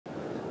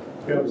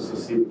You obviously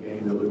see the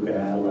game that Luka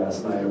had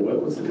last night.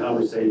 What was the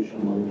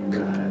conversation among you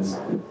guys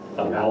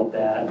about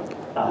that?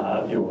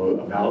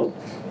 About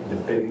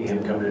defending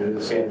him coming into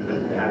this game,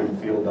 and how do you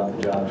feel about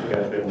the job you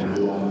guys have been able to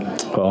do on him?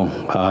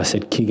 Well, I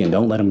said, Keegan,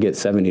 don't let him get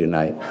 70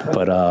 tonight.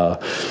 But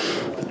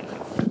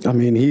I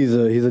mean, he's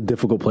a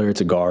difficult player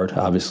to guard,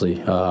 obviously.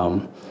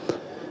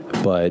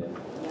 But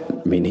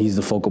I mean, he's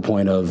the focal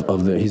point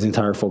he's the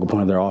entire focal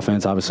point of their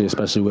offense, obviously,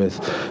 especially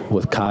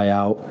with Kai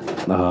out.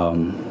 I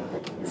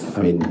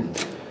mean,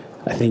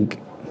 I think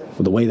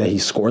the way that he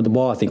scored the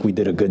ball, I think we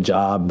did a good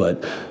job,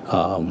 but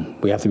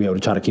we have to be able to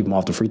try to keep him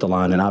off the free throw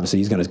line, and obviously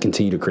he's going to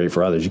continue to create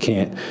for others. You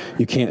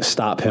can't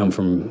stop him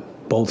from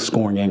both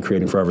scoring and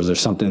creating for others.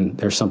 There's something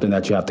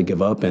that you have to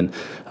give up, and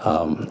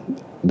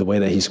the way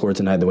that he scored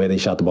tonight, the way they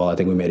shot the ball, I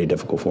think we made it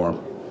difficult for him.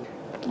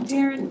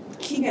 Darren,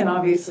 Keegan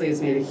obviously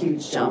has made a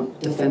huge jump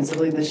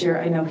defensively this year.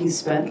 I know he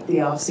spent the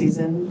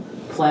offseason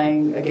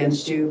playing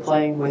against you,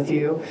 playing with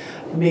you.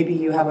 Maybe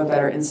you have a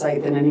better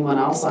insight than anyone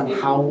else on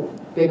how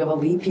big of a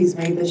leap he's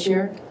made this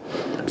year?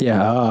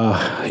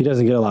 Yeah, he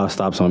doesn't get a lot of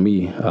stops on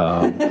me,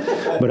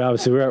 but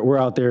obviously we're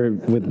out there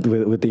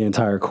with the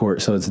entire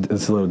court, so it's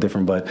a little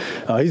different. But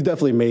he's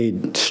definitely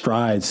made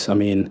strides. I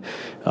mean,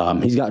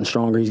 he's gotten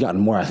stronger, he's gotten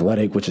more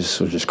athletic, which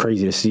is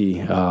crazy to see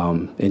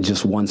in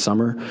just one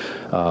summer.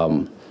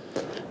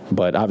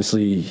 But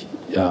obviously,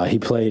 he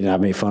played, and I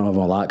made fun of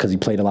him a lot because he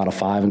played a lot of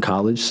 5 in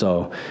college.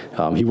 So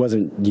he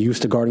wasn't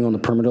used to guarding on the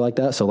perimeter like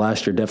that. So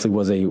last year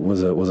definitely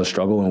was a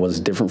struggle and was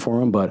different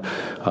for him. But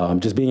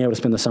just being able to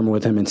spend the summer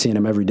with him and seeing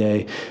him every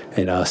day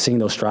and seeing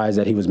those strides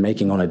that he was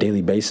making on a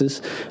daily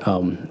basis,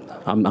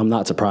 I'm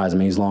not surprised. I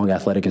mean, he's long,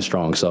 athletic, and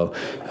strong. So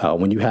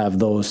when you have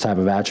those type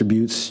of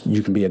attributes,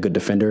 you can be a good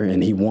defender,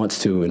 and he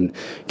wants to. And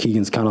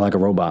Keegan's kind of like a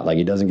robot. Like,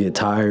 he doesn't get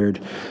tired.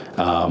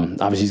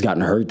 Obviously, he's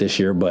gotten hurt this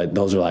year, but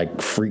those are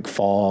like freak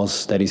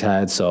falls that he's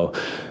had. So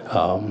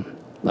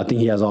I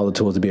think he has all the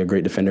tools to be a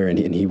great defender, and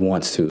he wants to.